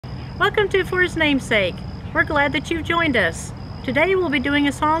Welcome to For His Namesake. We're glad that you've joined us. Today we'll be doing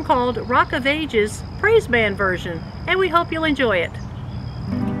a song called Rock of Ages Praise Band version, and we hope you'll enjoy it.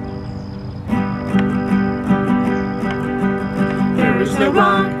 There is no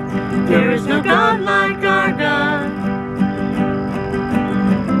rock, there is no God like our God.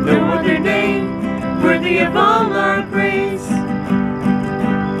 No other name worthy of all our praise.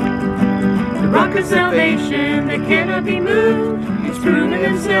 The rock of salvation that cannot be moved, it's proven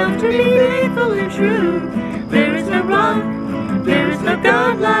himself to be faithful and true. There is no rock, there is no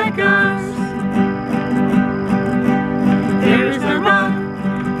God like ours. There is no rock,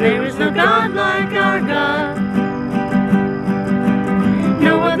 there is no God like our God.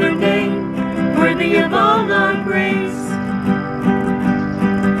 No other name worthy of all our praise.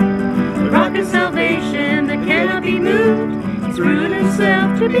 The rock of salvation that cannot be moved, he's proven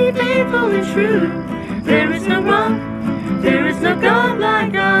himself to be faithful and true. There is no rock, there is no God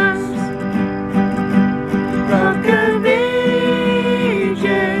like ours. Rock of ages,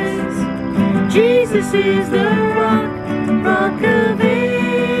 Jesus is the rock. Rock of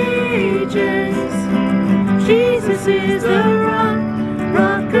ages, Jesus is the rock.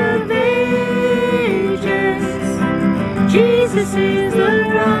 Rock of ages, Jesus is the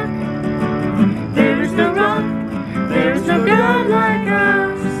rock. There is no rock, there is no God like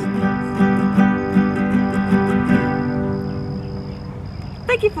ours.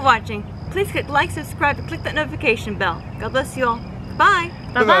 Thank you for watching. Please click like, subscribe, and click that notification bell. God bless you all. Bye.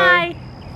 Bye-bye.